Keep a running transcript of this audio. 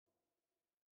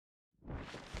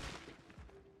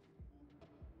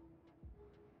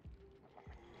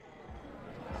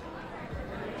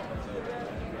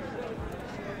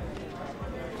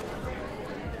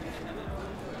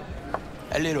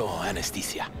little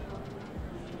anesthesia.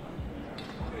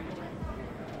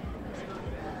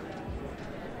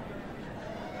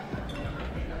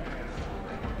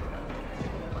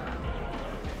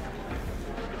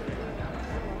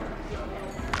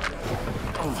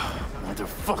 Oh,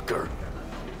 motherfucker.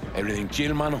 Everything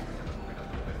chill, mano?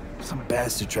 Some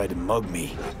bastard tried to mug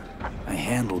me. I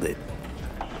handled it.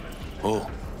 Oh,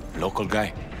 local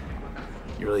guy?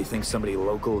 You really think somebody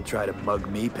local will try to mug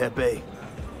me, Pepe?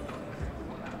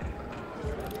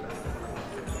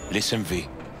 Listen, V,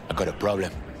 I got a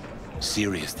problem.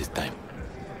 Serious this time.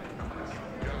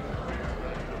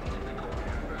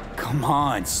 Come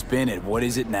on, spin it. What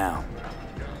is it now?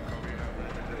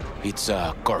 It's,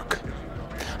 Kirk.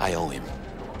 I owe him.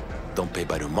 Don't pay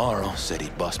by tomorrow, said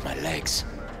he'd bust my legs.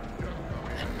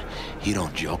 And he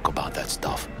don't joke about that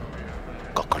stuff.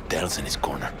 Got cartels in his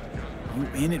corner. You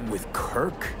in it with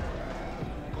Kirk?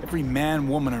 Every man,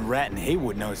 woman, and rat in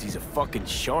Haywood knows he's a fucking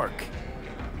shark.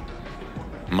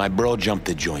 My bro jumped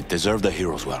the joint. Deserved a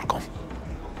hero's welcome.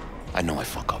 I know I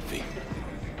fuck up, V.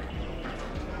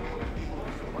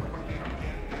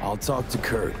 I'll talk to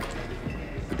Kirk.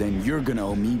 But then you're gonna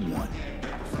owe me one.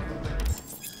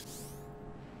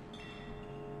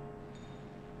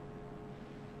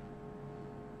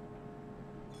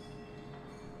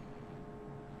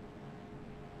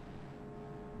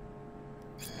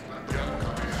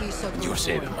 You're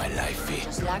saving my life, V.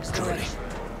 Just lacks Truly. direction.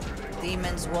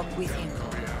 Demons walk with him.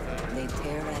 They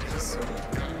tear at his soul.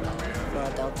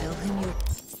 But I'll tell him you're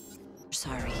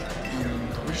sorry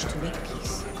and wish to make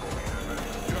peace.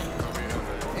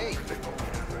 Hey,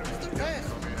 Mr. West.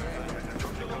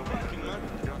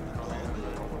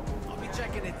 I'll be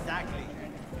checking exactly.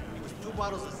 He was 2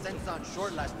 bottles of Sense on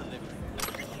short last delivery.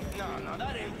 No,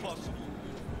 that ain't possible.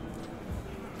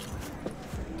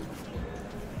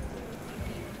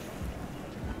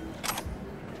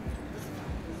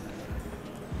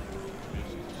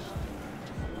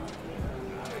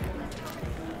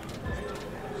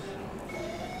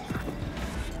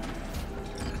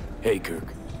 Hey, Kirk.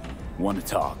 Want to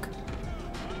talk?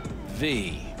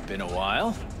 V, been a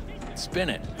while? Spin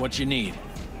it. What you need?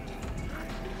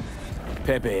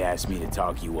 Pepe asked me to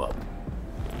talk you up.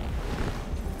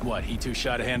 What, he too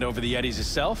shy to hand over the Eddies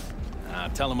himself?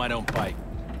 Tell him I don't bite.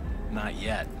 Not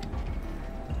yet.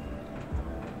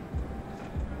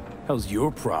 Hell's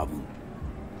your problem?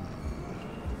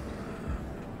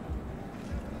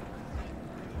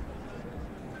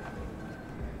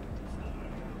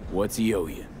 What's he owe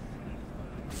you?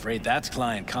 Afraid that's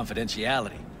client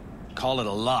confidentiality. Call it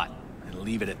a lot, and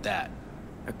leave it at that.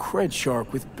 A cred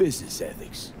shark with business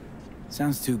ethics.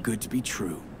 Sounds too good to be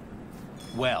true.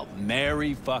 Well,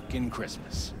 Merry fucking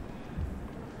Christmas.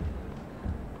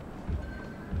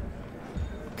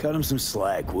 Cut him some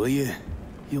slack, will you?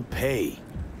 He'll pay.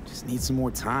 Just need some more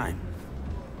time.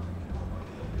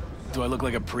 Do I look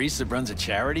like a priest that runs a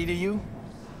charity to you?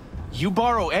 You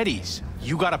borrow Eddies,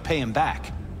 you gotta pay him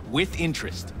back. With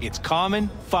interest. It's common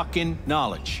fucking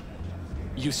knowledge.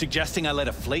 You suggesting I let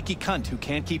a flaky cunt who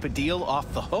can't keep a deal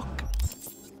off the hook?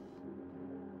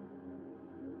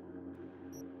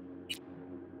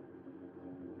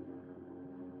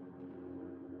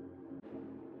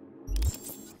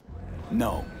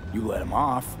 No, you let him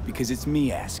off because it's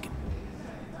me asking.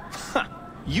 Ha!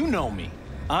 You know me.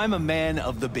 I'm a man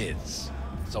of the biz.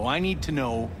 So I need to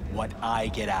know what I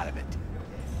get out of it.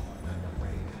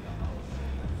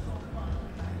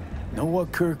 Know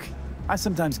what, Kirk? I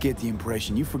sometimes get the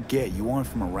impression you forget you aren't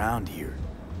from around here.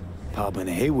 Pop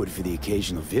into Haywood for the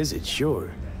occasional visit,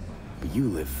 sure. But you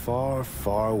live far,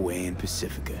 far away in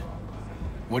Pacifica.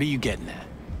 What are you getting at?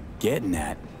 Getting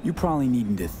at? You probably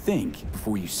needing to think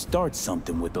before you start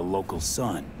something with the local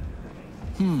sun.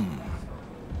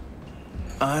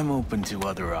 I'm open to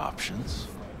other options.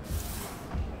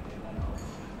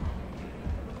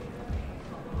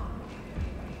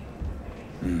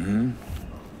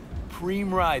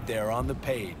 Preem ride there on the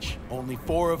page. Only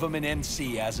 4 of them in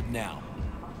NC as of now.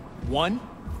 1,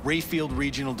 Rayfield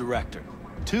Regional Director.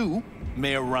 2,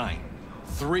 Mayor Ryan.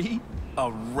 3,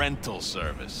 a rental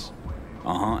service.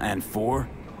 And 4?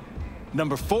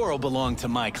 Number 4 will belong to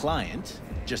my client,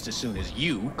 just as soon as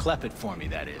you clep it for me,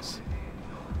 that is.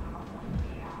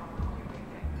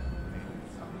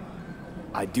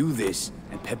 I do this,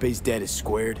 and Pepe's debt is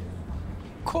squared.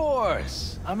 Of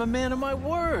course! I'm a man of my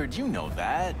word, you know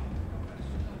that.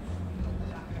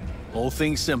 Whole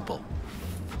thing's simple.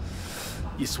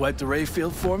 You swipe the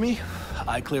Rayfield for me,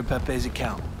 I clear Pepe's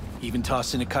account. Even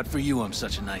toss in a cut for you, I'm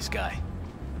such a nice guy.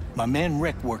 My man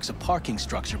Rick works a parking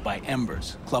structure by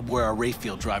Embers, club where our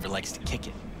Rayfield driver likes to kick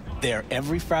it. There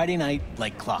every Friday night,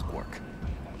 like clockwork.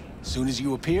 Soon as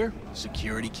you appear,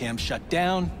 security cam shut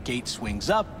down, gate swings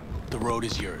up, the road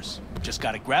is yours. Just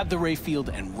gotta grab the Rayfield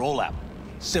and roll out.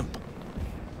 Simple.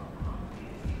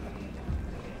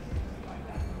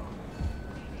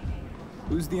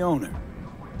 Who's the owner?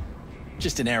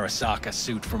 Just an Arasaka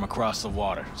suit from across the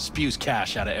water. Spews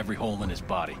cash out of every hole in his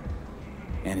body.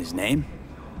 And his name?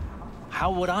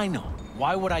 How would I know?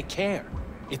 Why would I care?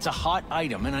 It's a hot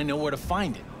item and I know where to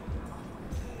find it.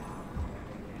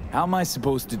 How am I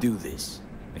supposed to do this?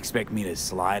 Expect me to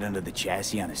slide under the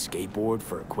chassis on a skateboard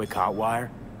for a quick hot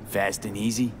wire? Fast and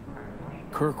easy?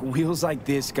 Kirk, wheels like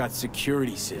this got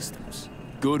security systems.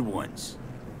 Good ones.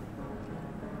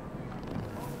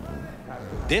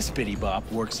 This bitty bop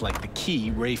works like the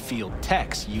key Rayfield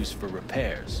techs use for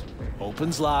repairs.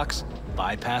 Opens locks,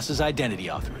 bypasses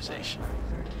identity authorization.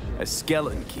 A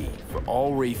skeleton key for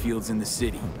all Rayfields in the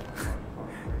city.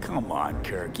 Come on,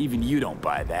 Kirk, even you don't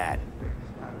buy that.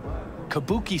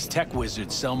 Kabuki's tech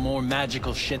wizards sell more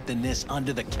magical shit than this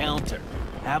under the counter.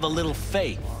 Have a little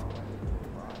faith.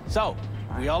 So,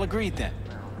 we all agreed then?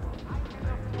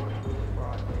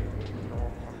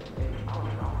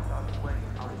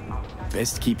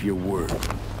 Best keep your word,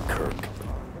 Kirk.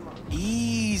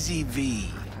 Easy, V.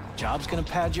 Job's gonna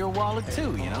pad your wallet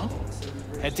too, you know?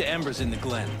 Head to Ember's in the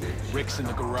Glen. Rick's in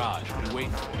the garage. Be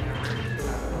waiting for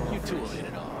you. You two will hit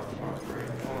it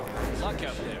off. Luck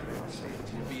out there.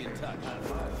 We'll be in touch.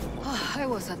 Oh, I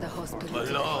was at the hospital.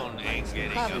 Malone ain't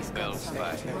getting a Bobby's belt got some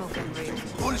fight. broken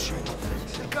ribs. Bullshit.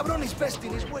 El cabrón is best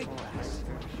in his weight class.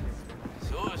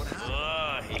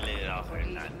 He lit off her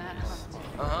nut.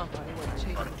 Uh-huh.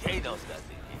 Volcanoes got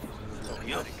the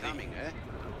You'll see. Coming, eh?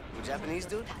 A Japanese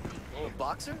dude? A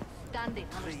boxer? Stand it,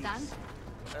 understand?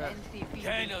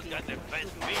 Volcanoes got the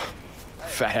best beer.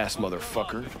 Fat-ass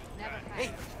motherfucker.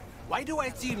 Hey, why do I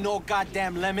see no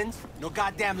goddamn lemons? No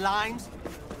goddamn limes?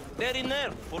 They're in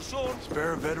there, for sure.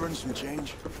 Spare veterans some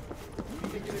change.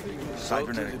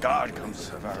 Cybernetic God comes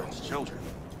of our children.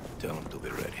 Tell them to be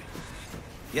ready.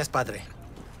 Yes, padre.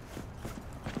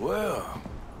 Well,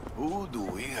 who do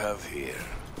we have here?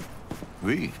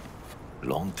 We?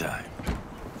 Long time.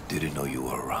 Didn't know you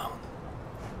were around.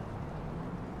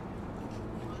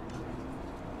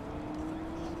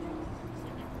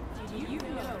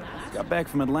 Got back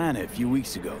from Atlanta a few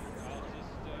weeks ago.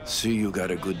 See you got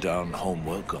a good down-home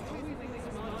welcome.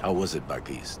 How was it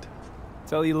back east?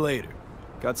 Tell you later.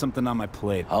 Got something on my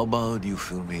plate. How about you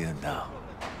fill me in now?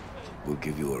 We'll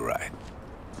give you a ride.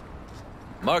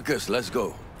 Marcus, let's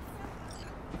go.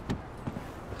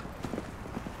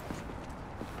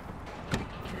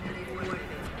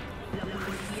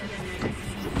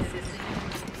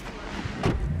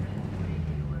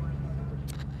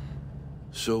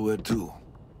 So where to?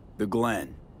 The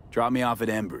Glen. Drop me off at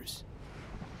Ember's.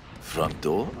 Front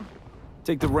door?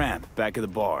 Take the ramp, back of the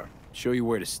bar. Show you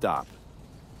where to stop.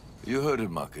 You heard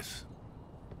it, Marcus.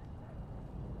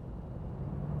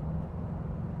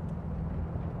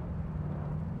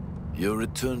 Your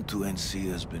return to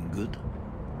NC has been good?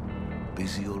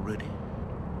 Busy already?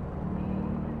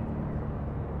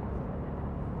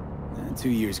 2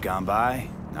 years gone by,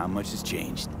 not much has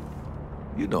changed.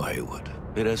 You know Haywood.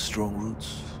 It has strong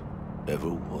roots, ever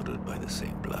watered by the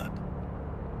same blood.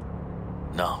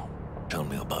 Now, tell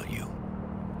me about you.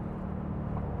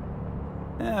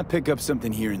 Pick up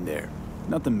something here and there.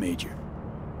 Nothing major.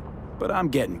 But I'm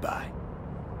getting by.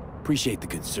 Appreciate the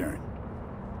concern.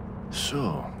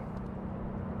 So,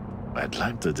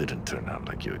 Atlanta didn't turn out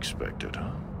like you expected,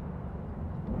 huh?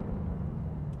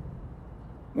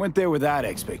 Went there without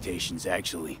expectations,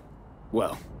 actually.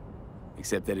 Well,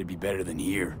 except that it'd be better than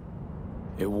here.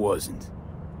 It wasn't.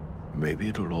 Maybe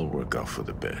it'll all work out for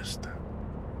the best.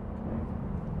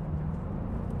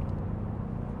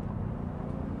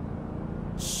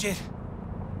 Shit.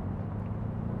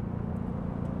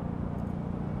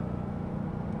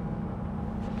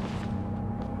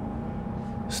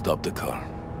 Stop the car.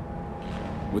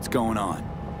 What's going on?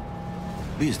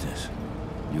 Business.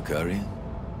 You carrying?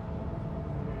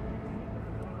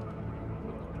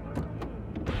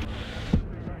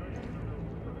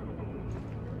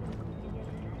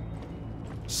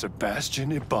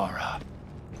 Sebastian Ibarra.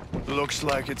 Looks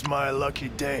like it's my lucky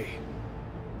day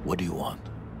What do you want?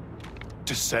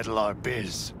 to settle our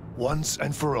biz once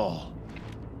and for all.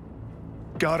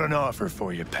 Got an offer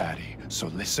for you, Patty, so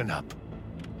listen up.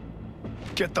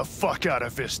 Get the fuck out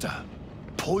of Vista.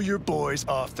 Pull your boys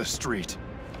off the street.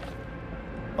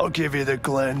 I'll give you the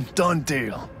Glen. Done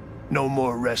deal. No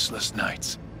more restless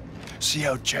nights. See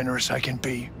how generous I can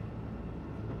be?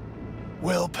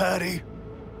 Well, Patty,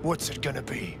 what's it gonna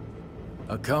be?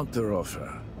 A counter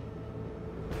offer.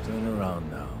 Turn around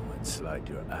now and slide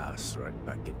your ass right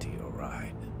back into your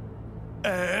ride.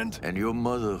 And? And your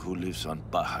mother, who lives on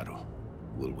Pájaro,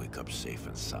 will wake up safe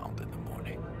and sound in the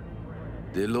morning.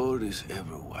 The Lord is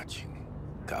ever watching,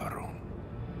 cabrón.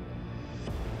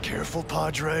 Careful,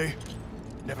 Padre.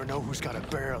 Never know who's got a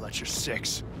barrel at your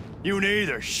six. You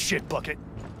neither, shit bucket.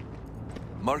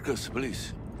 Marcus,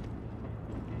 please.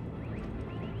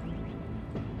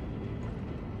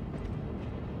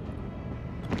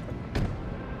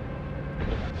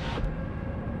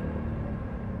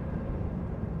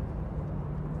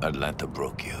 Atlanta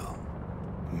broke you.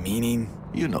 Meaning?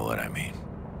 You know what I mean.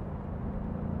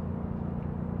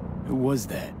 Who was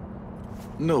that?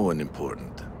 No one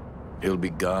important. He'll be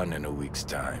gone in a week's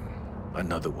time.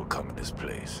 Another will come in his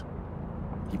place.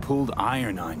 He pulled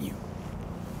iron on you.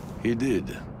 He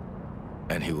did.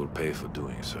 And he will pay for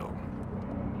doing so.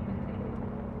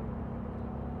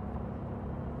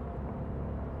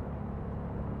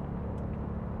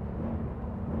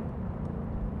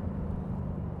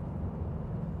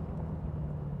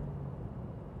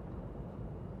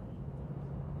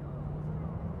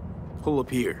 Pull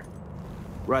up here.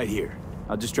 Right here.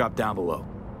 I'll just drop down below.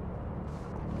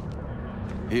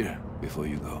 Here, before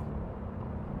you go.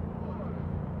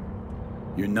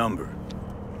 Your number.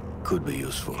 Could be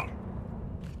useful.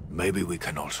 Maybe we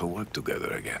can also work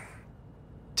together again.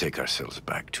 Take ourselves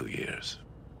back 2 years.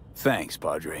 Thanks,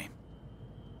 Padre.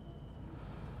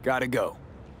 Gotta go.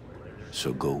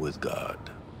 So go with God.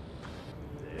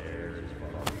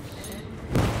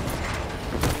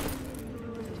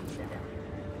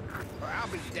 I'll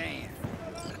be damned.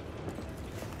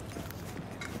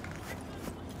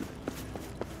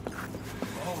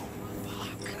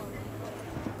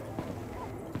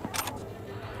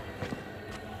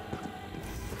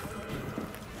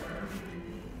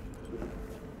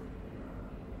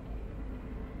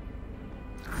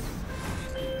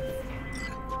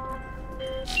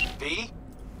 V?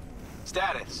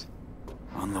 Status?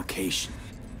 On location.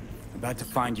 About to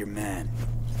find your man.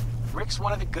 Rick's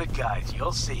one of the good guys,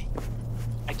 you'll see.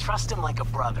 I trust him like a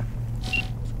brother.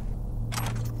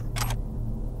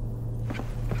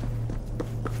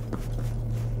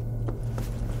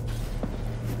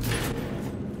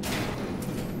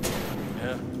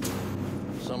 Yeah.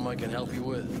 Something I can help you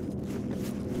with.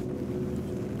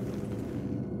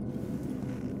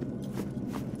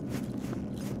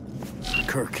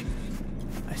 Kirk,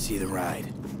 I see the ride.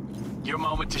 Your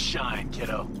moment to shine,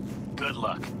 kiddo. Good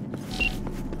luck.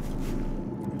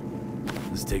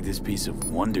 Let's take this piece of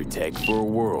wonder tech for a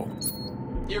whirl.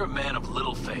 You're a man of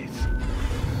little faith.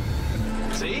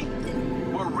 See?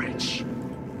 We're rich.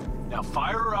 Now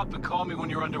fire her up and call me when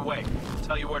you're underway. I'll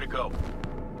tell you where to go.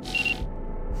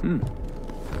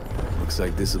 Looks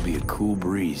like this'll be a cool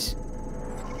breeze.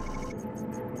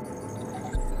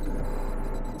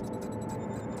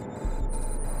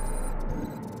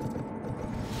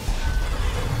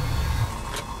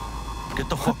 Get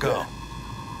the fuck out.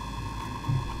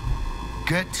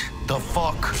 Get the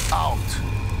fuck out.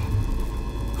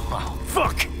 Wow.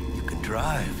 Fuck! You can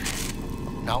drive.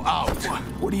 Now out.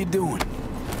 What are you doing?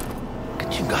 Que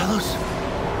chingados?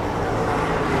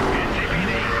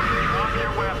 Drop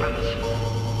your weapons.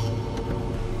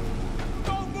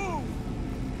 Don't move!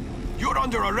 You're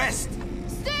under arrest.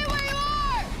 Stay where you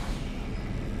are!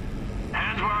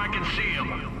 Hands where I can see them.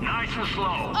 Nice and slow.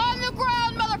 On the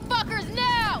ground, motherfuckers,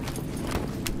 now!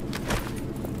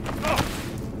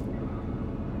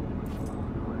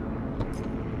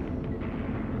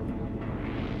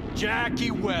 Jackie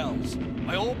Wells,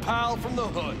 my old pal from the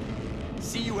hood.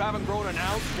 See you haven't grown an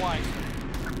ounce white.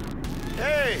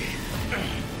 Hey!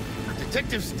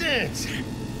 Detective Stintz.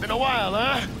 Been a while,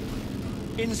 huh?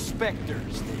 Inspector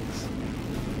Stintz.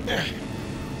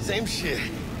 Same shit.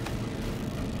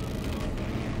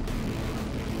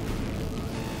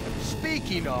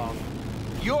 Speaking of,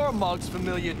 your mug's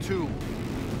familiar too.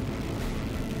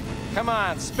 Come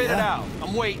on, spit it out.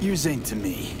 I'm waiting. Yours ain't to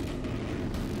me.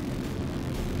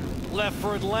 Left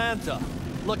for Atlanta,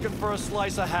 looking for a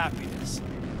slice of happiness.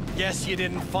 Guess you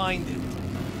didn't find it.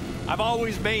 I've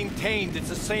always maintained it's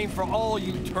the same for all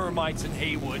you termites in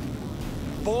Haywood.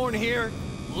 Born here,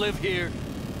 live here,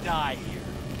 die here.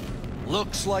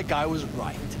 Looks like I was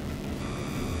right.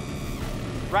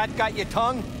 Rat got your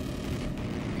tongue?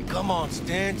 Hey, come on,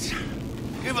 Stintz.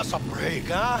 Give us a break,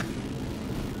 huh?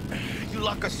 You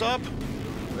lock us up,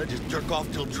 we'll just jerk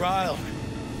off till trial.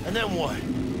 And then what?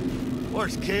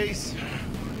 Worst case,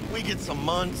 we get some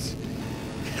months.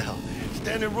 Hell,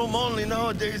 standing room only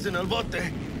nowadays in El Bote.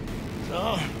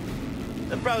 So,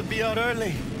 they'll probably be out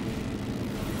early.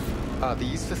 Are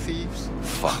these the thieves?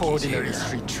 Fuck, Ordinary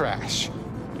street trash.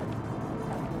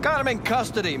 Got him in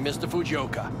custody, Mr.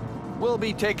 Fujioka. We'll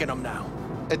be taking them now.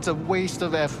 It's a waste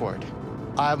of effort.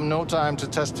 I have no time to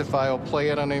testify or play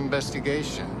at an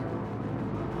investigation.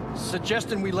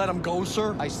 Suggesting we let them go,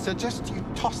 sir? I suggest you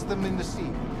toss them in the sea.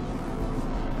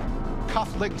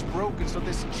 Cuff leg's broken so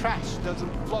this trash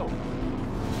doesn't flow.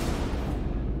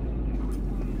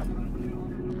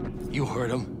 You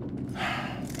heard him.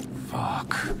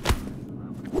 Fuck.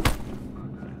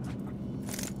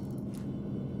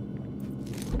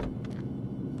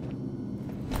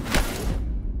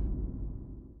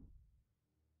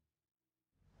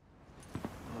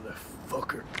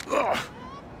 Motherfucker. Ugh.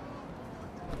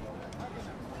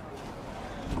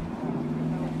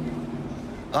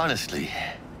 Honestly,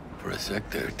 for a sec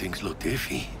there, things looked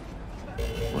iffy.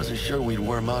 Wasn't sure we'd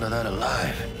worm out of that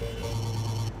alive.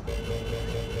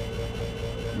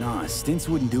 Nah, Stints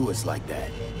wouldn't do us like that.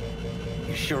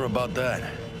 You sure about that?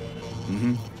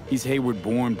 Mm-hmm. He's Hayward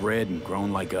born, bred, and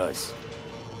grown like us.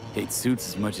 Hates suits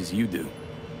as much as you do.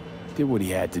 Did what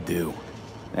he had to do.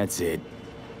 That's it.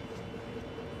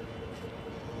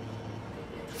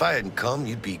 If I hadn't come,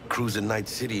 you'd be cruising Night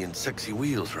City in sexy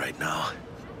wheels right now.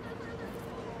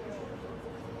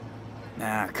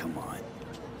 Nah, come on.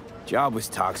 Job was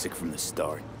toxic from the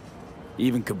start.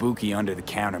 Even Kabuki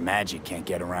under-the-counter magic can't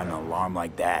get around an alarm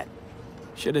like that.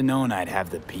 Should've known I'd have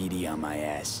the PD on my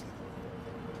ass.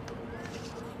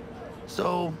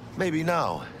 So, maybe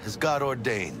now, as God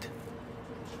ordained.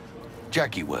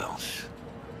 Jackie Wells.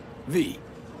 V.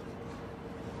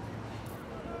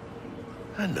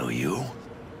 I know you.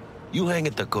 You hang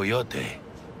at the Coyote.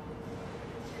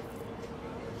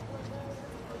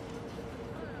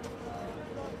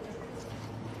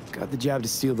 Got the job to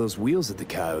steal those wheels at the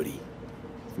Coyote.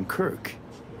 From Kirk.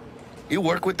 You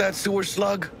work with that sewer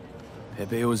slug?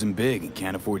 Pepe owes him big and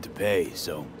can't afford to pay,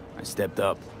 so I stepped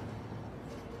up.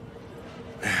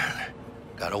 Man,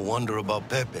 gotta wonder about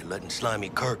Pepe letting slimy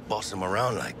Kirk boss him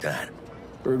around like that.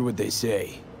 Heard what they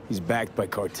say. He's backed by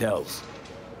cartels.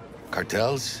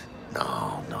 Cartels?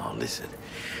 No, listen.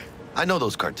 I know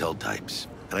those cartel types,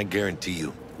 and I guarantee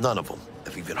you, none of them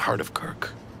have even heard of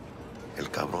Kirk. El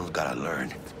Cabron's gotta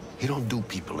learn. He don't do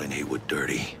people in Haywood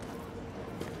dirty.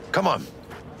 Come on,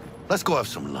 let's go have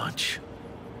some lunch.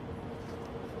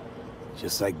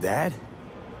 Just like that?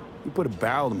 You put a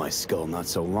barrel to my skull not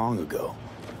so long ago.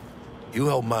 You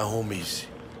help my homies,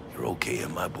 you're okay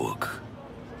in my book.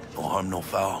 No harm, no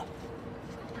foul.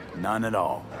 None at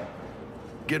all.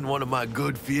 Getting one of my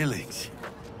good feelings.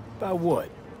 About what?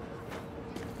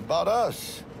 About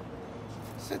us.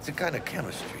 Sense a kind of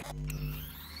chemistry.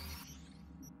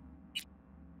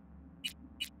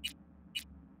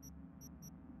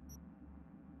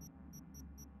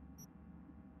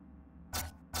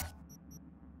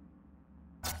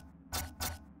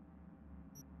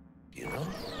 You know?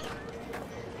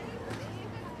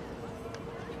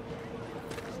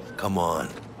 Come on.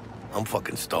 I'm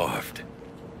fucking starved.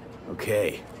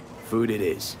 Okay, food it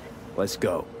is. Let's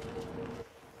go.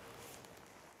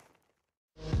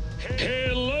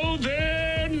 Hello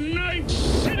there, Night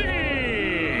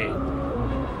City!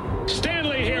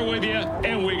 Stanley here with you,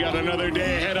 and we got another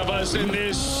day ahead of us in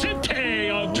this city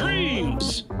of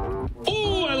dreams.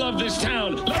 Ooh, I love this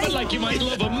town. Love it like you might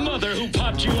love a mother who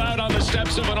popped you out on the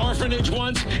steps of an orphanage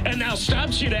once and now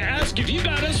stops you to ask if you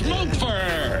got a smoke for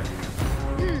her.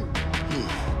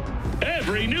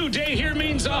 Every new day here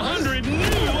means 100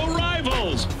 new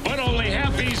arrivals, but only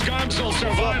half these gonks will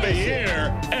survive a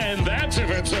year, and that's if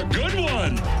it's a good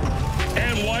one.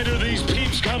 And why do these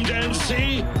peeps come to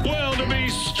NC? Well, to be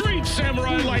street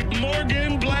samurai like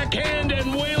Morgan, Blackhand,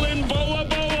 and Waylon Boa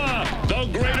Boa. The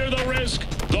greater the risk,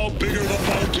 the bigger the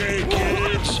bounty,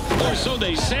 kids. Or so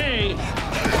they say.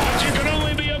 But you can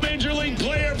only be a major league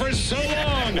player for so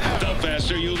long. The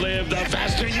faster you live, the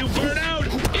faster you burn out.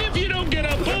 If you don't get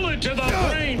a bullet to the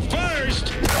brain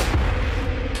first.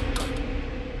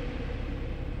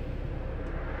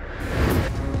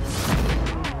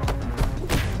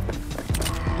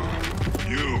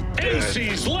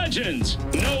 NC's legends.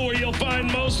 Know where you'll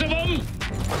find most of them?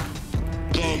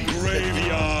 The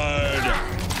graveyard.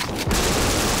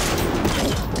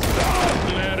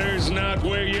 Matters not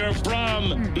where you're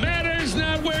from. Matters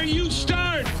not where you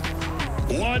start.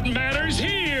 What matters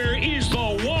here is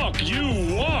the walk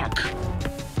you walk.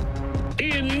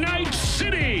 In Night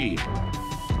City.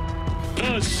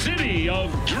 The city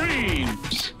of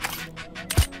dreams.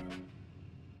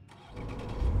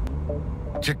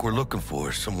 Chick we're looking for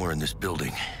is somewhere in this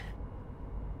building.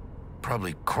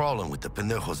 Probably crawling with the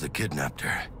pendejos that kidnapped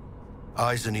her.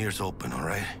 Eyes and ears open, all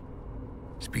right?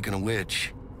 Speaking of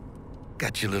which,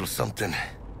 got you a little something.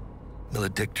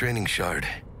 Militech training shard.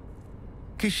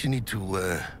 In case you need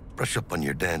to, brush up on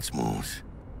your dance moves.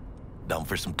 Down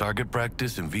for some target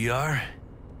practice in VR?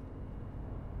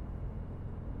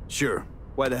 Sure.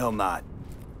 Why the hell not?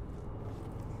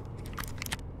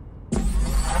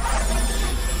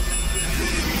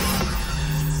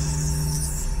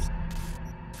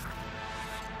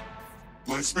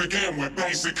 Let's begin with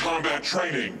basic combat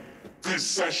training. This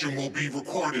session will be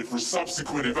recorded for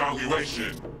subsequent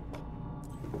evaluation.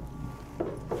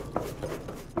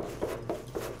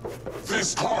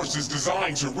 This course is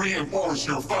designed to reinforce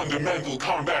your fundamental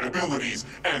combat abilities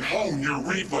and hone your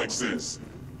reflexes.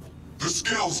 The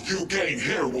skills you gain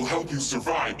here will help you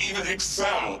survive, even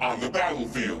excel on the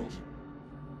battlefield.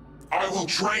 I will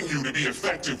train you to be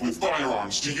effective with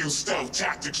firearms, to use stealth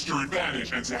tactics to your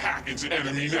advantage, and to hack into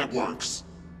enemy networks.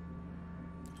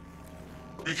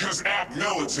 Because at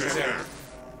Militech...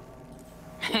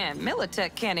 Man,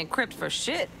 Militech can't encrypt for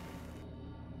shit.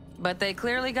 But they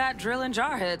clearly got drill and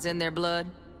jarheads in their blood.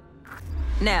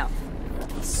 Now,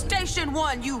 Station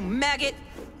 1, you maggot!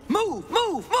 Move,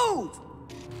 move, move!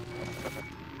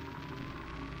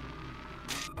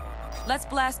 Let's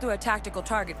blast through a tactical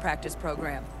target practice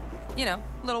program. You know,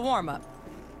 little warm-up.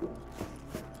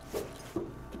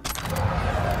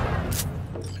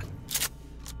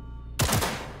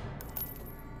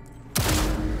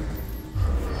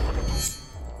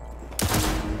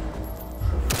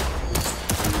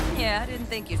 Yeah, I didn't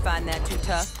think you'd find that too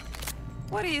tough.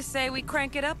 What do you say we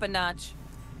crank it up a notch?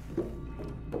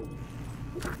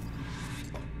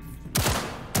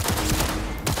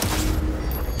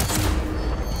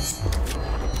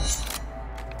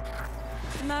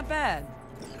 Not bad.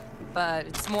 But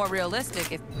it's more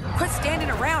realistic if... Quit standing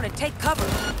around and take cover!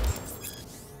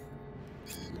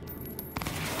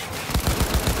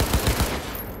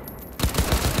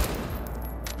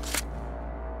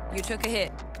 You took a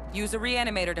hit. Use a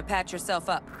reanimator to patch yourself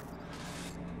up.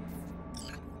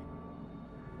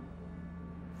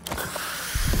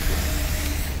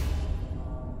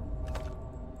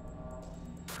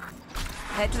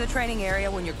 Head to the training area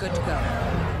when you're good to go.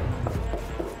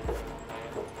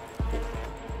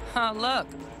 Oh, look.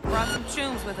 Brought some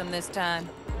chooms with him this time.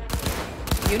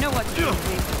 You know what to do,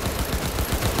 V.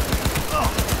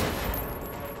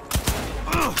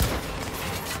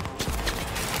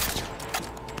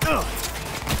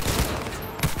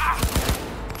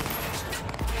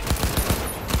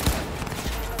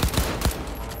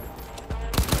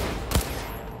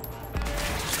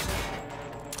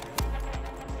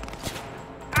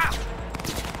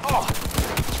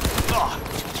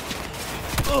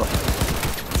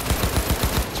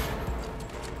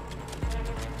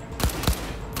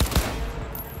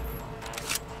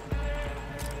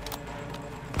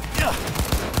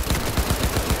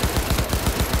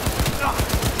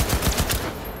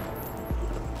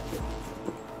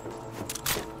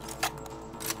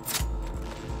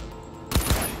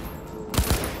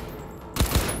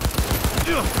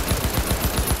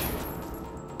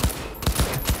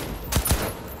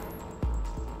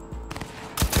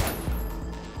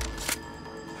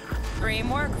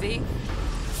 Dream work, V.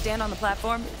 Stand on the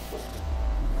platform.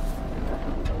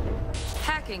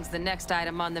 Hacking's the next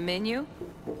item on the menu.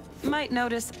 Might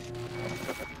notice...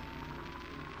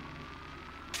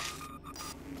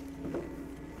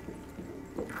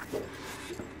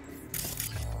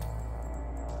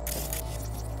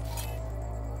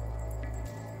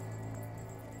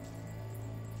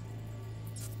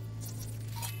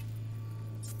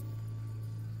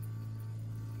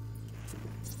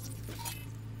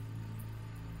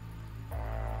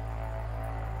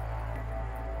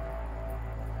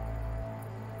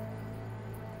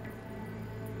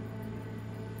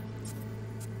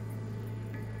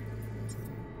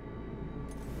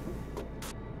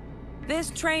 This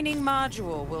training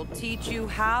module will teach you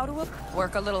how to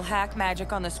work a little hack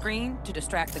magic on the screen to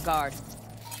distract the guard.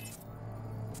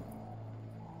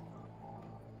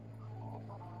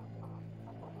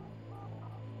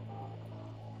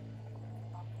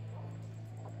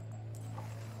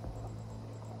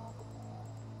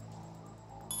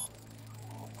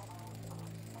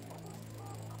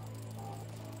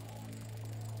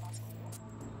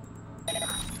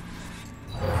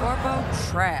 Corpo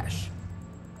trash.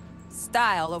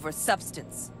 Style over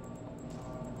substance.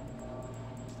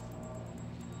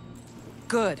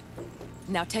 Good.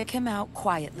 Now take him out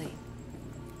quietly.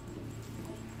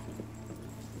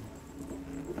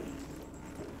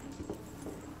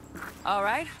 All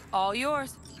right, all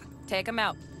yours. Take him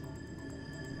out.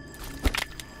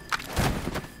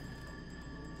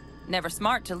 Never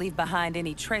smart to leave behind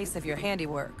any trace of your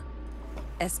handiwork.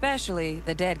 Especially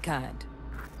the dead kind.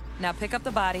 Now pick up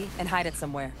the body and hide it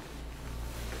somewhere.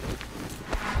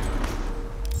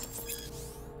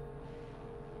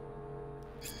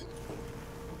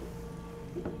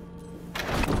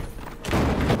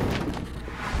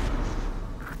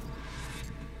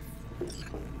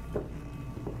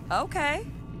 Okay.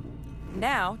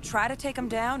 Now, try to take him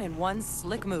down in one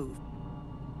slick move.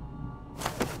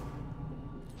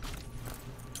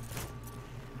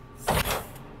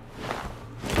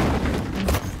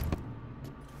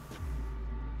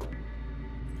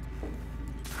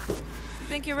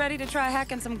 Think you're ready to try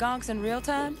hacking some gonks in real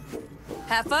time?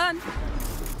 Have fun!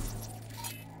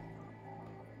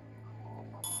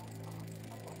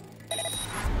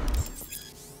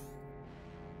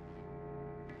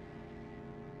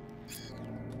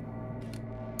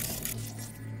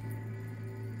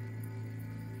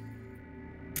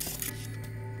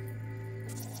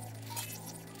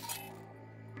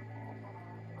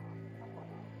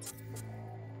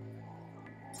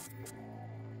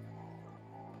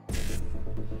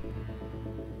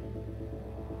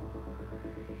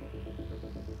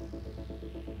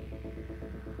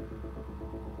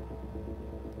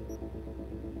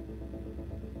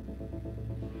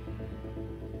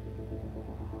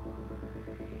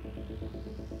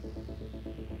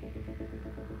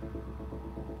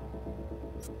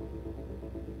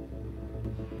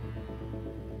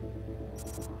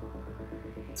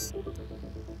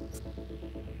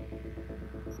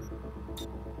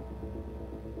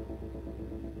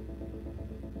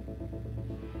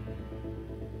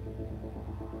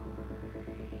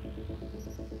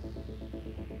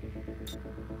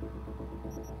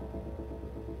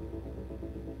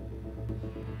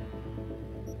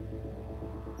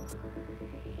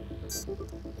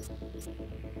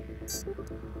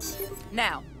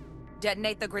 Now,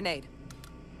 detonate the grenade.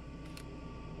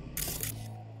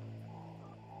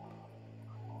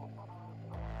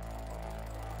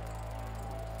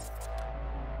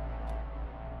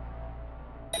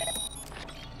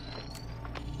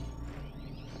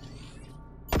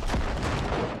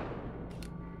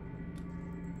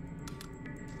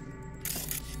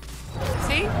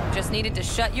 See? Just needed to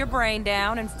shut your brain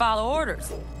down and follow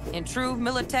orders. In true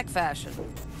Militech fashion.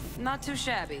 Not too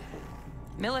shabby.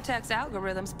 Militech's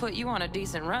algorithms put you on a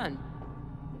decent run.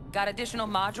 Got additional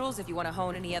modules if you want to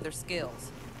hone any other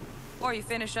skills. Or you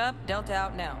finish up, Delta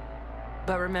out now.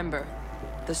 But remember,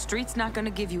 the street's not gonna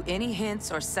give you any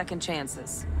hints or second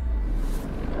chances.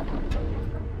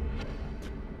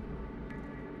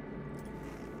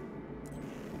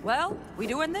 Well, we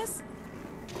doing this?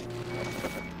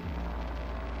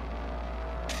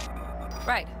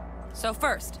 Right. So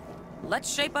first,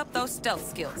 let's shape up those stealth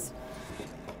skills.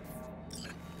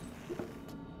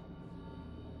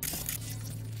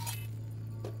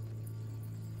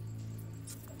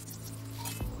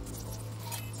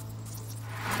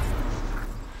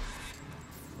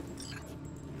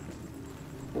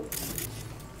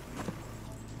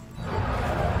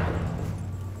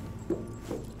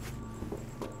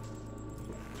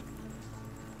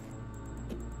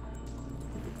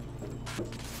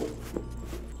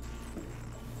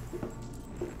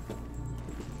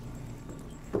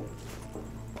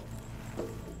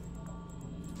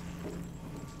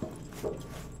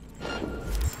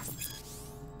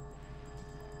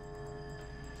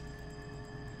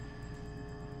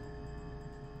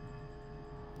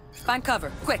 Find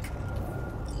cover, quick.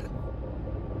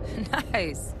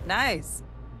 Nice, nice.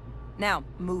 Now,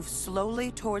 move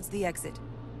slowly towards the exit.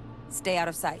 Stay out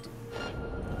of sight.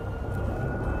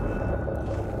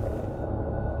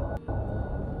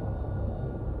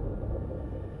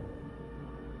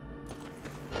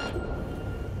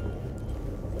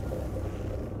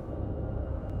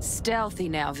 Stealthy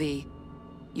now, V.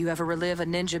 You ever relive a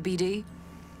ninja BD?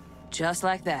 Just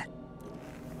like that.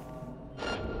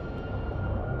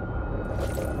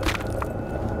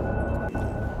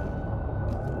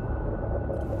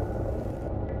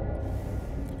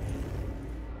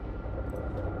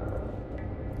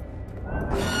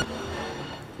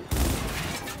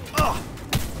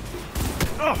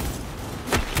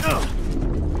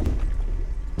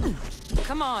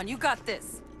 Come on, you got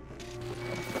this.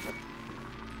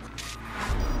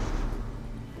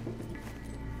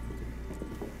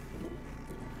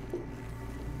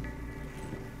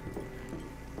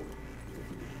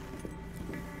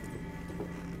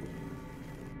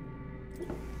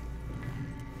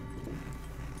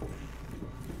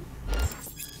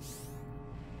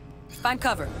 Find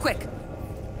cover, quick.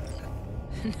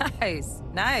 Nice,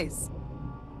 nice.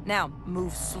 Now,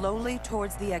 move slowly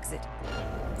towards the exit.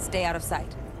 Stay out of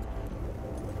sight.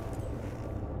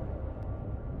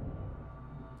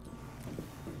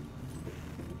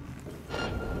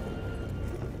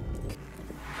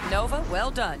 Nova,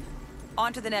 well done.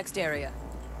 On to the next area.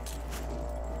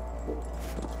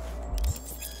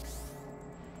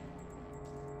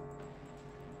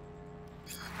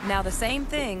 Now the same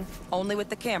thing, only with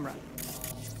the camera.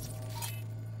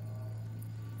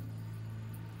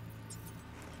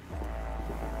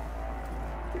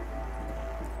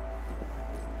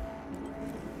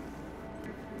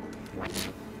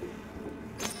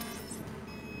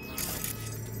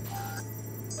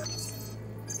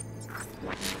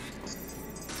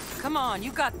 Come on,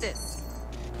 you got this.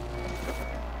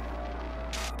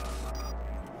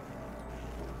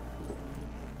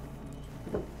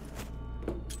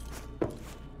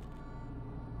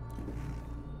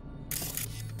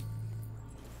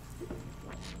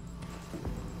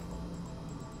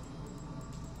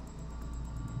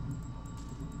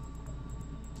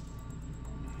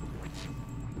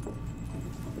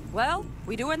 Well,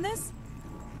 we doing this?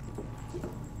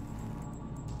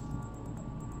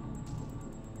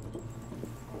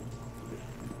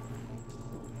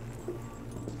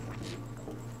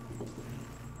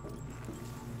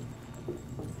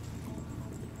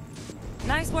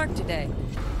 Nice work today.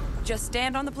 Just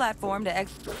stand on the platform to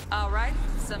All right,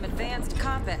 some advanced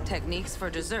combat techniques for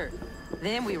dessert.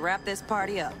 Then we wrap this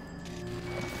party up.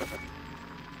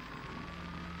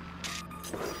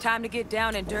 Time to get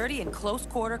down and dirty in close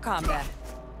quarter combat.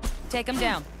 Take him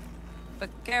down. But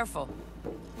careful.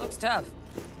 Looks tough.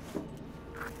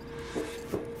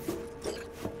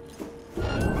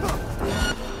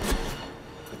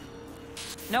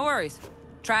 No worries.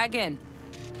 Try again.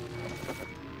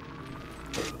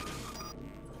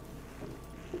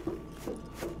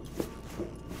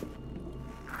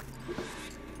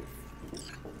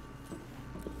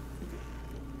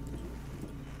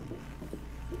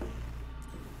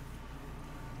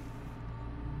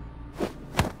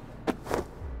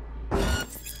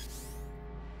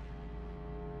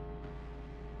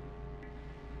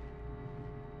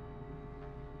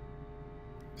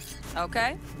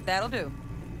 Okay, that'll do.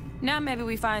 Now maybe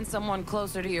we find someone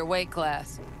closer to your weight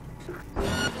class.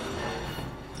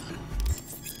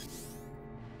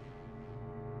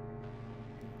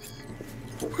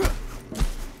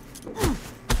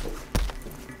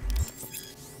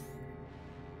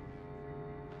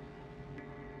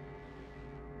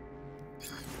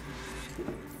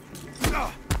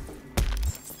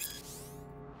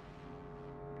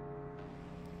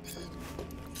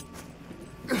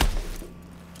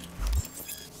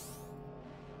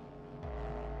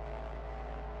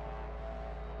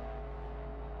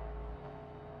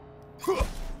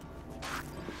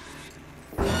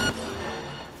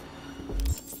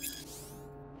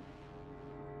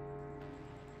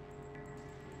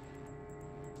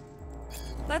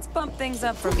 Let's bump things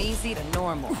up from easy to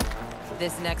normal.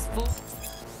 This next fool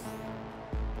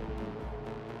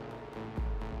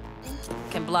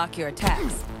can block your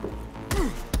attacks.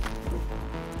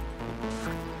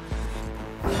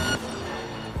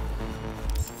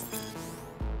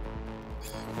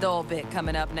 Dull bit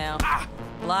coming up now.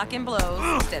 Blocking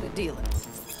blows instead of dealing.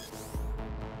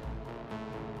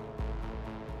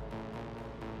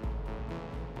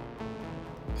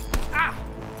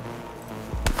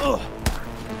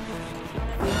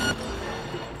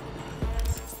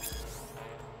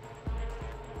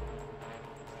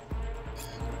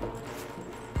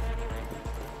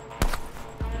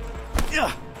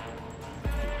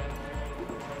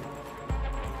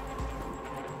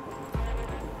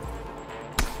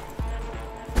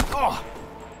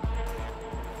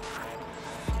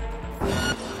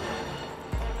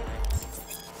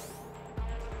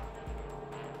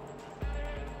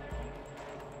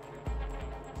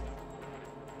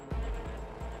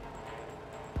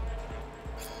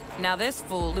 Now this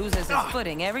fool loses his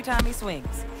footing every time he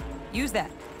swings. Use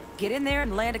that. Get in there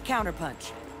and land a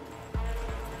counterpunch.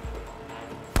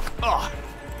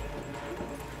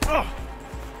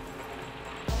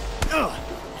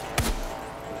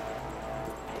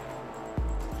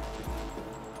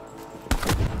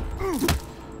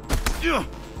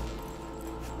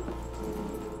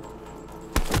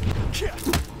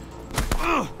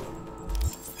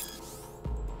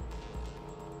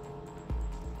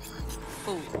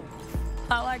 Fool.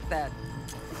 I like that.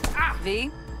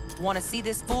 V, want to see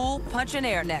this fool punch in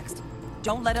air next.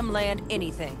 Don't let him land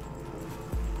anything.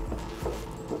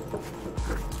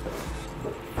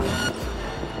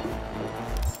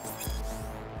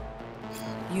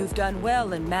 You've done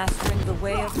well in mastering the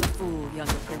way of the fool, young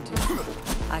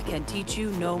apprentice. I can teach you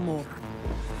no more.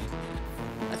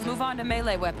 Let's move on to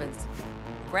melee weapons.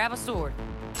 Grab a sword.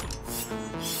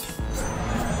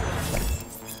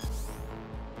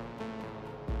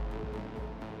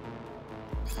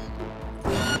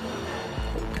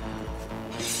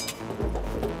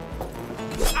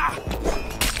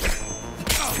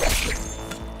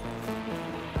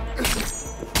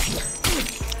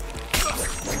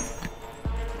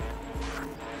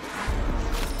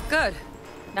 Good.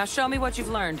 Now show me what you've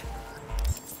learned.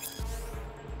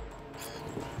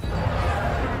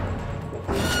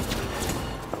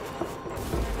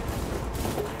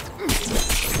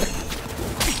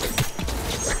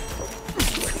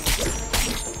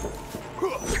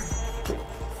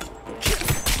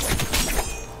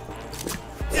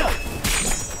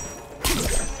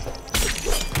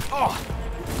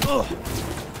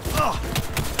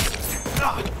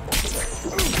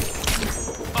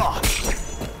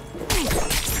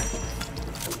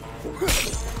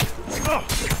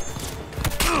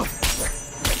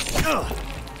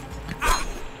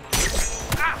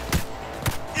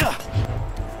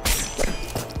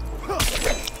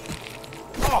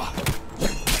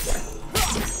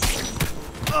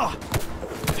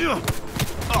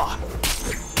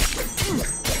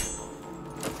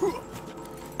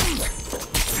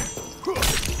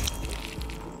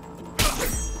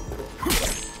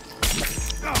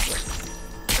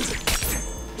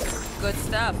 Good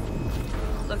stuff.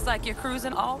 Looks like you're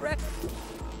cruising already.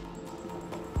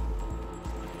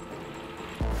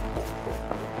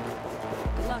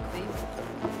 Good luck, V.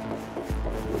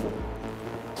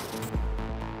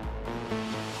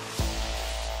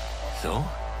 So?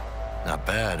 Not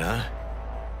bad, huh?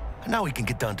 Now we can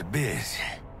get down to biz.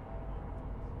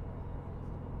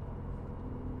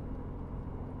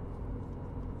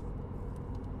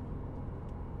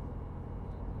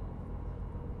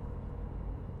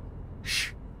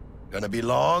 Shh. Gonna be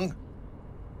long?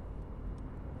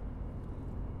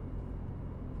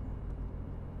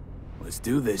 Let's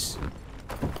do this.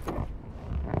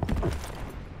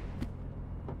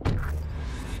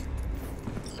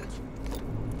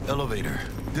 Elevator.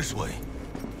 This way.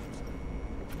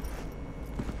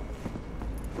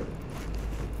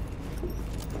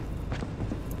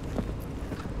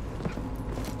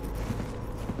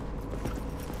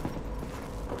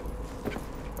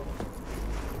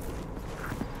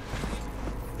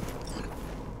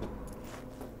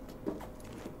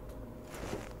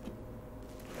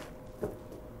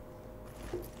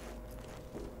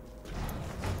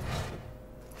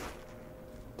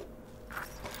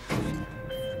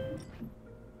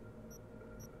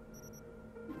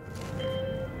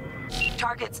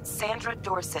 Target's Sandra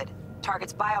Dorset.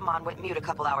 Target's biomon went mute a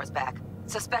couple hours back.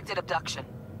 Suspected abduction.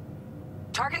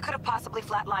 Target could have possibly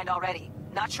flatlined already.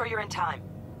 Not sure you're in time.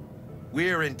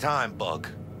 We're in time, Bug.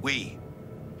 We.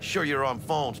 Sure you're on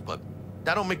phones, but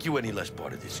that don't make you any less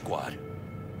part of this squad.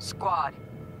 Squad.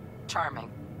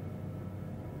 Charming.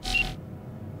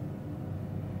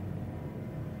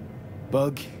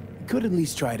 Bug, you could at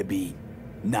least try to be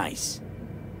nice.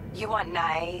 You want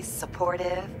nice,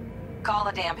 supportive? Call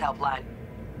a damn helpline.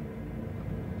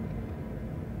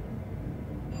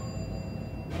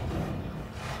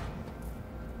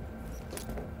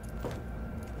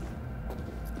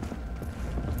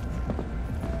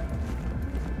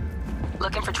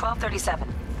 Looking for 1237.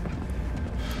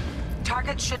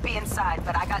 Target should be inside,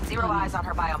 but I got zero eyes on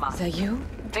her biomon. Is that you?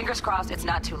 Fingers crossed it's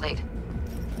not too late.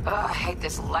 Ugh, I hate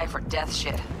this life or death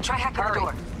shit. Try hacking the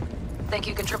door. Think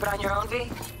you can trip it on your own,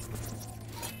 V?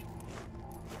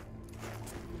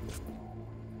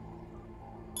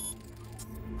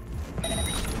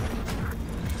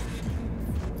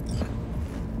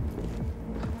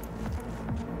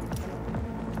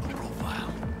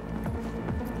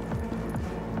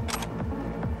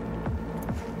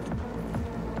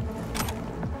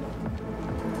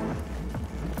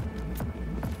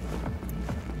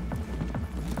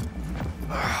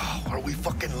 Are we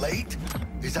fucking late?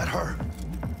 Is that her?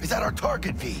 Is that our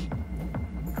target, V?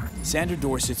 Sandra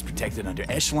Dorset's protected under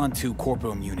Echelon 2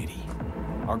 Corpo Immunity.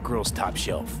 Our girl's top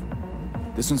shelf.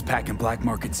 This one's packing black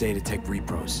market Zetatech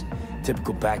repros.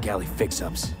 Typical back alley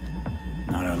fix-ups.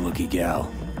 Not our lucky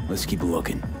gal. Let's keep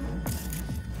looking.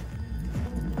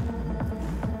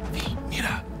 V,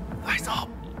 mira. Eyes up.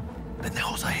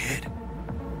 Pendejos ahead.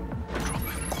 Drop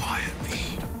it quiet,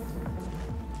 V.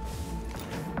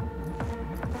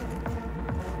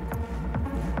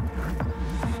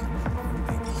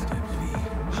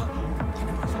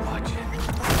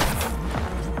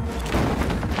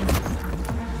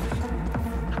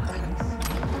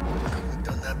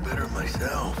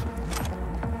 Myself.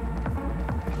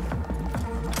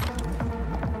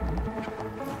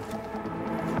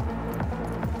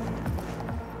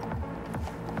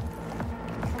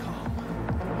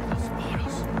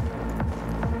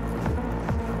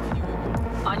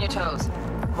 On your toes.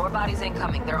 More bodies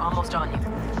incoming. They're almost on you.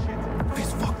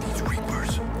 Please fuck these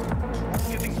Reapers.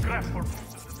 Getting scrap for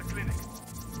boosters at the clinic.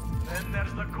 Then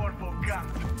there's the Corpo gun.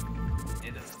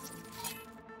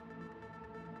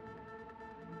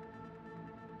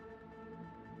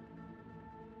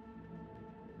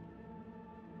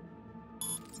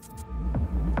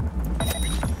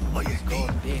 Oh, yes,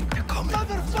 they're coming.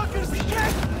 Motherfuckers,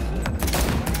 yes!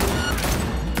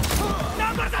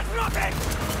 Numbers at nothing!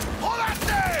 Hold that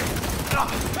thing!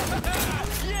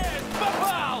 Yes,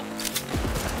 pow!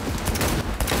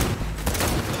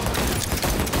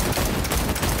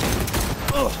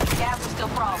 Gas is still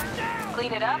crawling.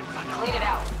 Clean it up, clean it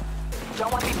out.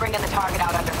 Don't want to be bringing the target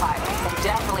out under fire. And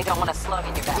definitely don't want a slug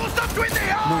in your back.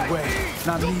 No way.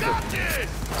 Not me either.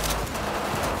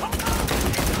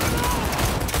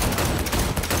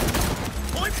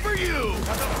 Point for you!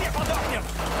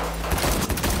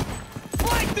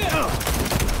 Like this!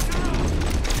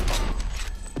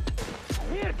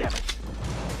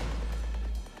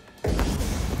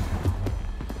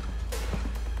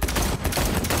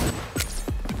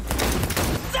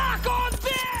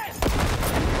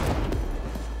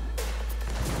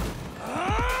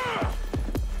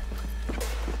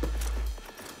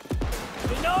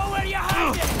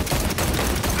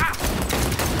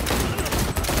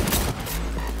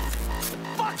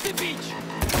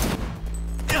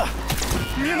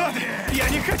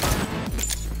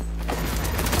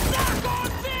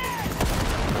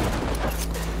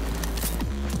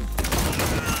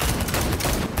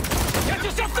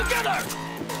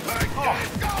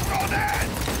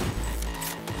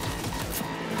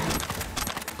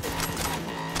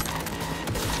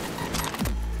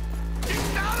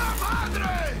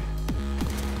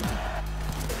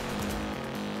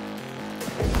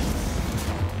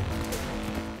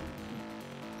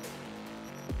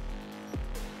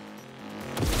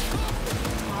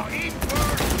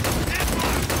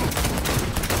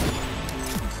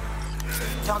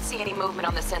 Don't see any movement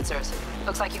on the sensors.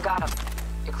 Looks like you got them.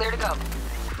 You're clear to go.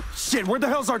 Shit, where the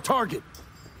hell's our target?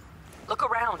 Look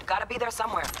around. Gotta be there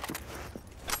somewhere.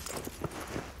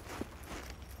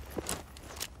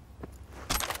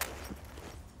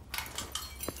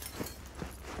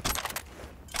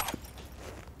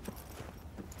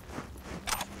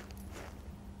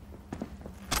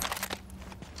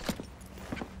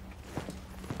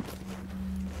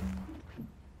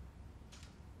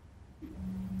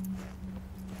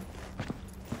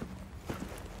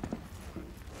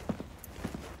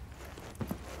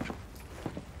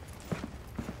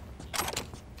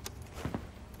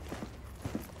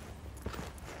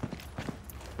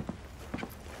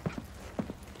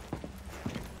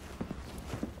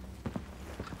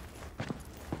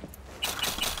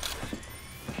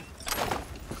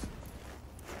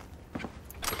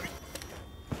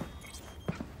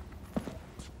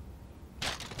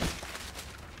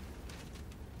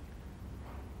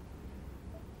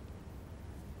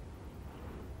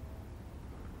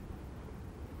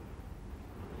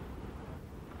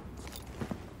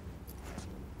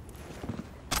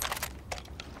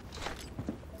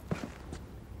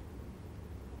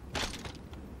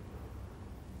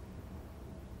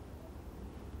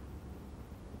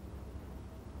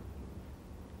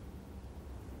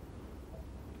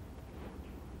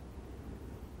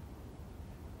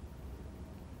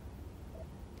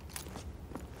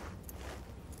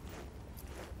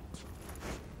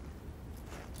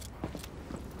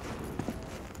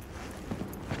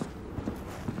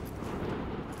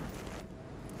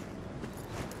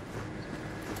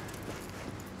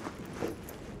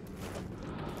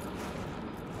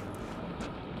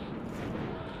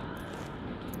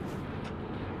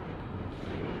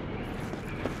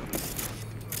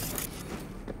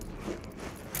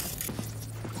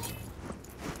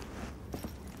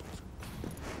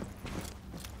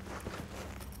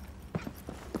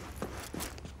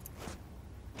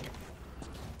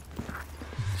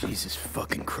 Jesus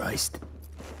fucking Christ.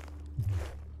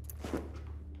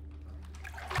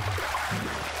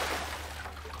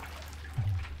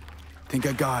 Think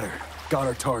I got her. Got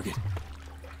our target.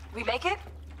 We make it?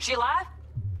 She alive?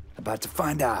 About to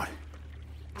find out.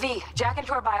 V, jack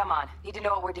into her biomon. Need to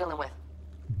know what we're dealing with.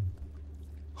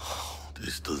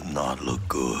 This does not look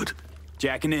good.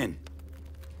 Jacking in.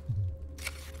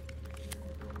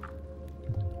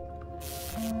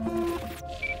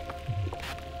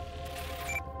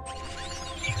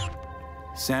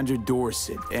 Sandra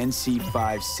Dorset,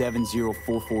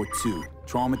 NC570442.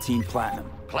 Traumatine Platinum.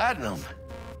 Platinum?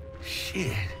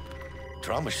 Shit.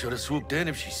 Trauma should have swooped in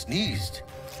if she sneezed.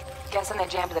 Guessing they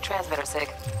jammed the transmitter, Sig.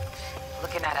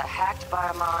 Looking at a hacked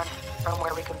biomon, firmware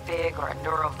reconfig, or a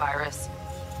neurovirus.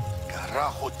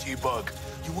 Carajo, T-Bug.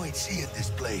 You ain't seeing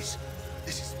this place.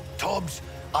 This is tubs,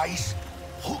 ice,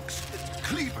 hooks,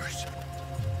 cleavers.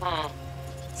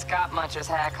 Scott Muncher's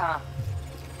hack, huh?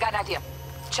 Got an idea.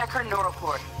 Check her neural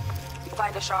cord. You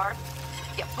find a shard?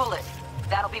 Yeah, pull it.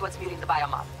 That'll be what's muting the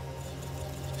biomon.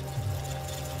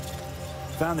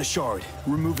 Found the shard.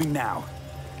 Removing now.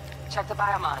 Check the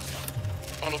biomon.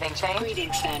 Anything change?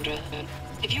 Greetings, Sandra.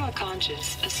 If you are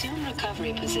conscious, assume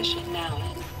recovery position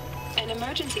now. An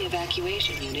emergency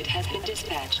evacuation unit has been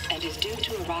dispatched and is due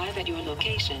to arrive at your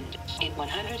location in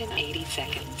 180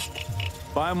 seconds.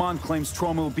 Biomon claims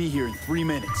trauma will be here in 3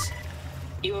 minutes.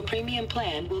 Your premium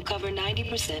plan will cover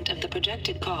 90% of the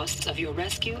projected costs of your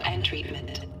rescue and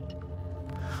treatment.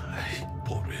 Ay,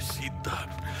 pobrecita.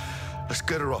 Let's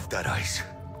get her off that ice.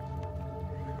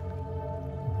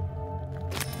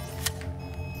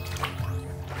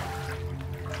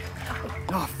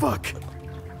 Oh, fuck.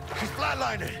 She's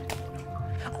flatlining.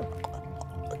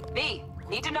 B,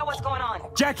 need to know what's going on.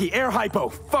 Jackie, air hypo.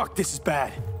 Fuck, this is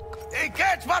bad. Hey,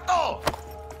 catch, vato!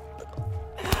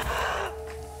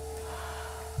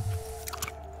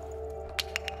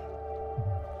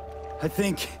 I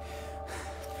think...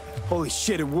 Holy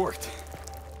shit, it worked.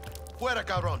 Fuera,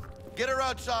 cabrón. Get her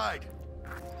outside.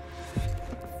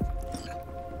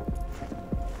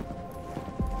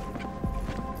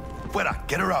 Fuera,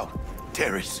 get her out.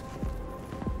 Terrace.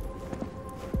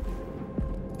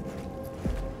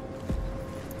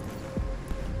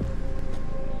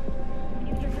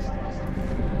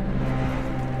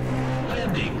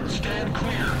 Landing. Stand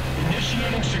clear.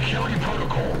 Initiating security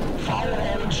protocol. Follow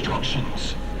all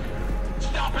instructions.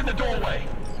 Stop in the doorway.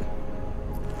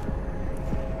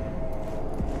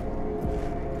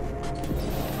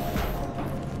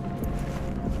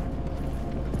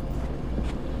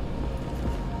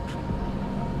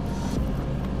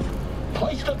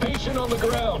 Place the patient on the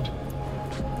ground.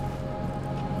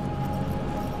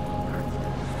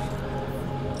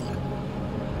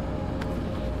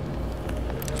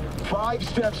 5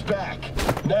 steps back.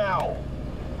 Now!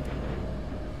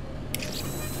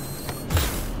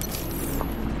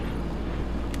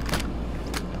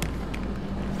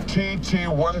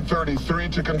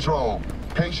 TT-133 to control.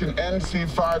 Patient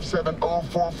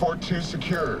NC570442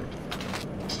 secured.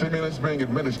 Stimulants being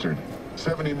administered.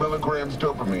 70 milligrams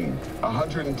dopamine,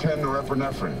 110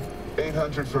 norepinephrine,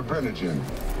 800 fibrinogen.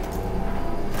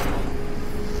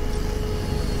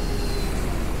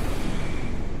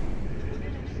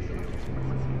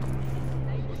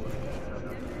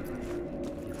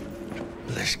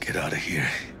 Let's get out of here.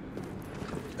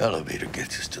 Elevator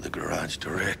gets us to the garage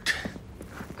direct.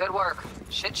 Good work.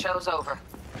 Shit show's over.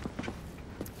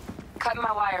 Cutting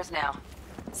my wires now.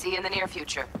 See you in the near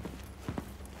future.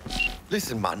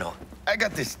 Listen, Mano. I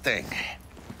got this thing.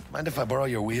 Mind if I borrow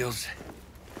your wheels?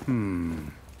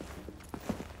 I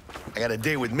got a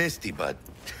date with Misty, but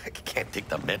I can't take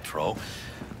the metro.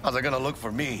 How's it gonna look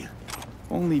for me?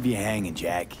 Won't leave you hanging,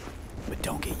 Jack. But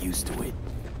don't get used to it.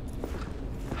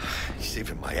 You're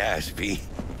saving my ass, V.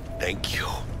 Thank you.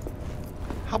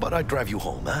 How about I drive you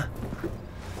home, huh?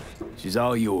 She's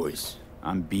all yours.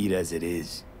 I'm beat as it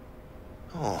is.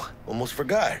 Oh, almost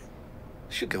forgot.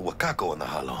 Should get Wakako in the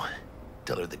hollow.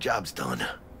 Tell her the job's done.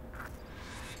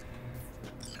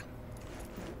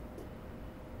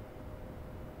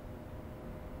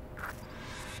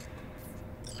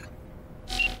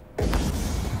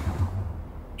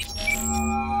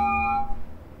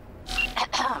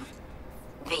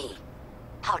 V,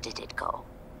 how did it go?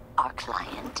 Our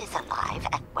client is alive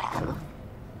and well?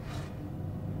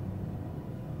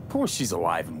 Of course she's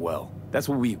alive and well. That's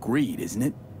what we agreed, isn't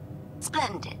it?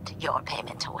 Splendid. Your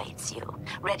payment awaits you.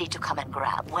 Ready to come and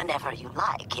grab whenever you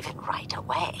like, even right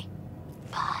away.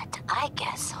 But I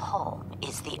guess home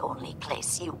is the only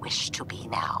place you wish to be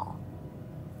now.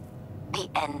 The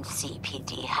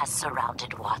NCPD has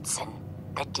surrounded Watson.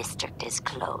 The district is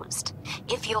closed.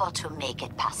 If you're to make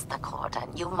it past the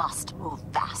cordon, you must move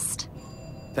fast.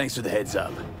 Thanks for the heads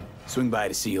up. Swing by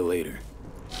to see you later.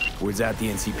 Word's out the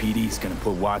NCPD's gonna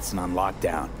put Watson on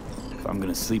lockdown. If I'm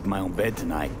gonna sleep in my own bed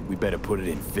tonight, we better put it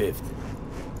in 5th.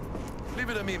 Leave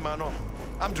it to me, Mano.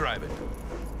 I'm driving.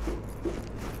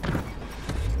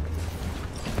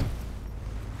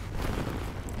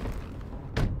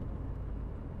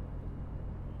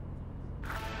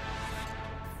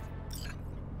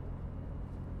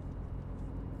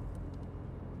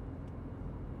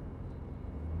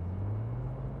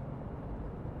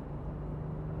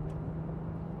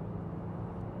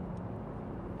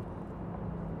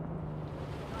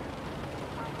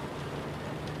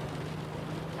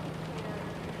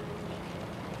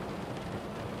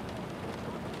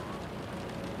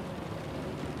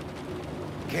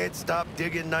 Can't stop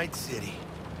digging Night City.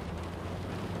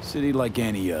 City like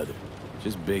any other,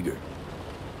 just bigger.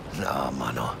 Nah,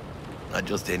 Mano. Not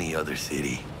just any other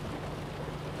city.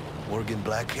 Morgan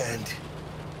Blackhand,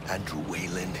 Andrew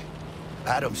Wayland,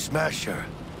 Adam Smasher.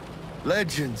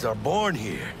 Legends are born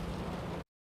here.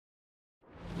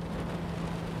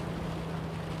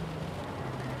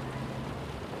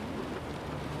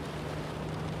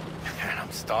 Man,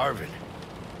 I'm starving.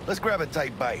 Let's grab a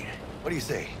tight bite. What do you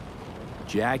say?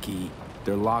 Jackie,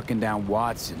 they're locking down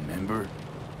Watson, remember?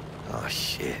 Oh,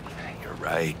 shit. You're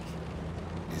right.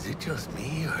 Is it just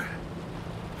me, or...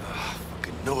 Oh,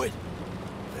 fucking knew it.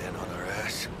 Man on our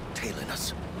ass, tailing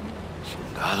us.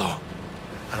 Chingado.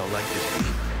 I don't like this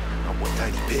beat. Not one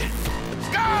tiny bit.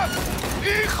 Scum!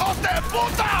 Hijos de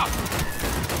puta!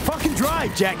 Fucking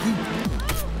drive, Jackie!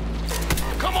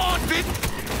 Come on, Vin!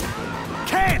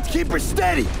 Can't! Keep her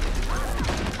steady!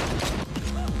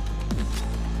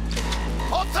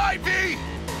 Hold tight, V!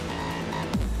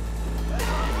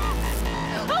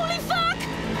 Holy fuck!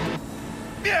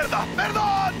 Mierda!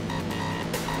 Perdón!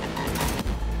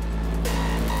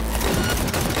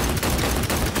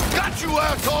 Got you,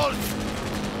 assholes!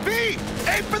 V!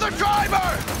 Aim for the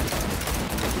driver!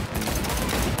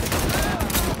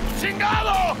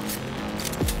 Chingado!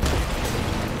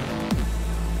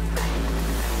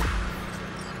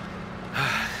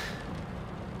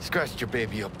 Scratched your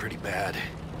baby up pretty bad.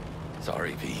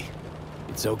 Sorry, V.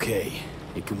 It's okay.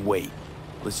 It can wait.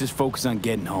 Let's just focus on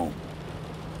getting home.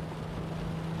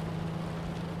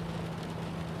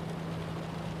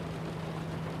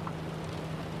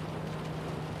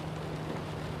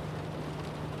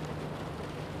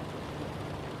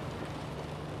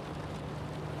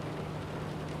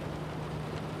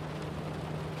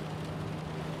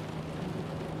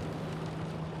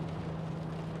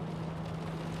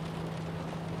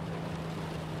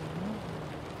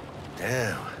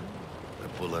 Damn. They're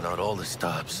pulling out all the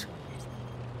stops.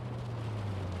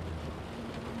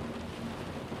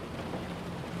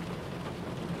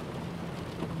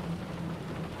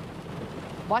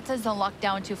 Watson's on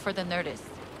lockdown till further notice.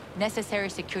 Necessary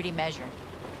security measure.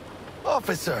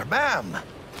 Officer, ma'am!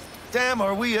 Damn,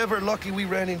 are we ever lucky we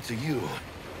ran into you.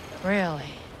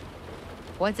 Really?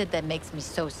 What's it that makes me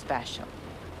so special?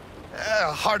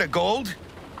 Heart of gold?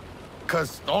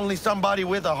 'Cause only somebody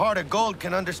with a heart of gold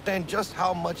can understand just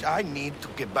how much I need to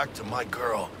get back to my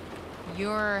girl.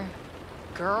 Your...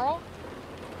 girl?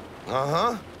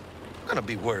 Uh-huh. I'm gonna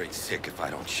be worried sick if I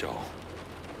don't show.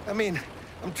 I mean,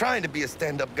 I'm trying to be a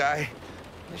stand-up guy.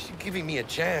 She's giving me a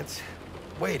chance.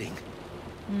 Waiting.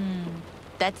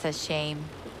 That's a shame.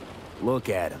 Look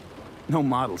at him. No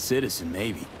model citizen,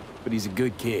 maybe, but he's a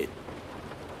good kid.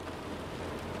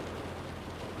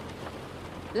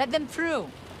 Let them through.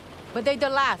 But they're the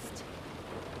last.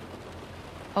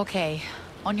 Okay,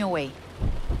 on your way.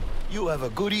 You have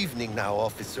a good evening now,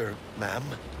 officer, ma'am.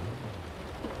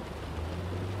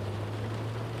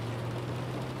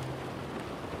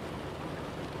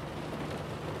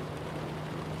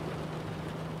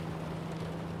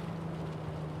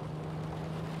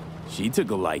 She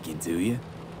took a liking to you.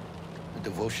 The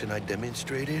devotion I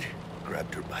demonstrated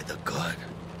grabbed her by the gut.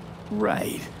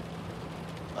 Right.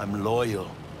 I'm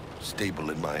loyal, stable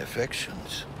in my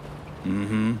affections.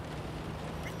 Mm-hmm.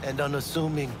 And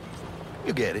unassuming.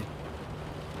 You get it.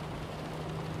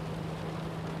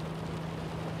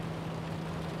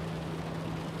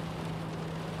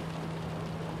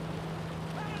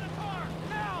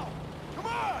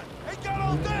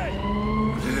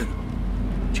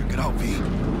 Check it out, V.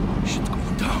 Shit's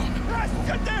going down.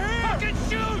 Get there here! Fucking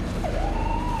shoot!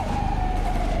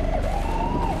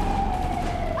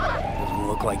 Doesn't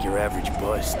look like your average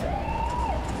bust.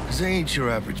 They ain't your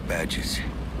average badges.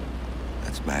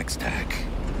 That's Max TAC.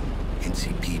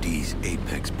 NCPD's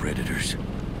apex predators.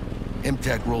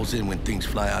 MTAC rolls in when things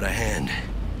fly out of hand.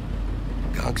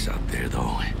 Gonks out there,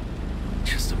 though.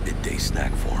 Just a midday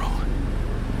snack for them.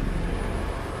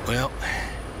 Well,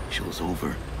 show's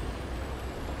over.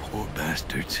 Poor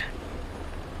bastards.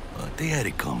 But they had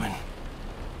it coming.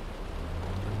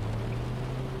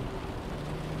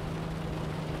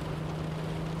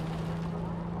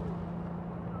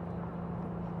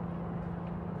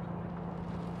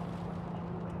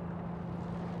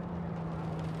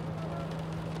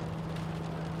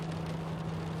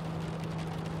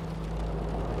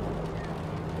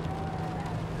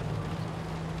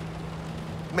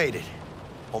 Made it.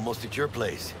 Almost at your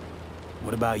place.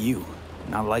 What about you?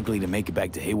 Not likely to make it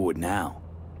back to Haywood now.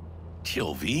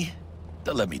 Chill, V.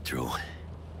 They'll let me through.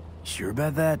 Sure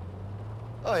about that?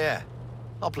 Oh, yeah.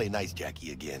 I'll play nice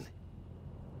Jackie again.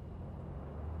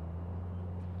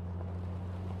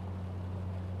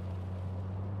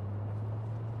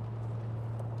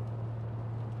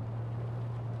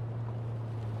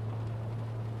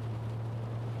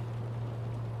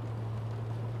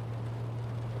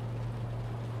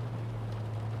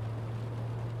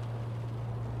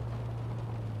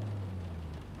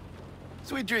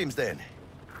 Sweet dreams, then.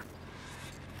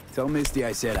 Tell Misty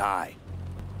I said hi.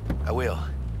 I will.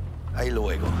 Ahí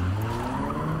luego.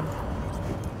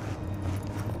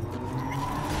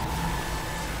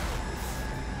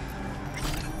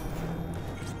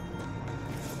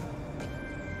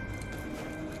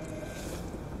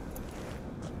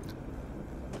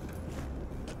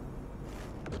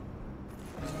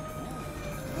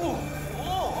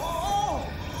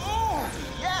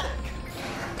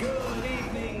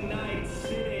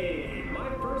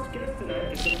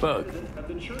 Bug.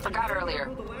 Forgot earlier.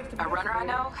 A runner I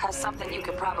know has something you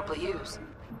could probably use.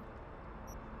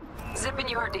 Zip in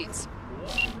your deeds.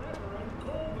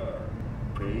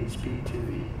 Praise be to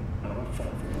thee, our Father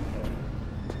in heaven.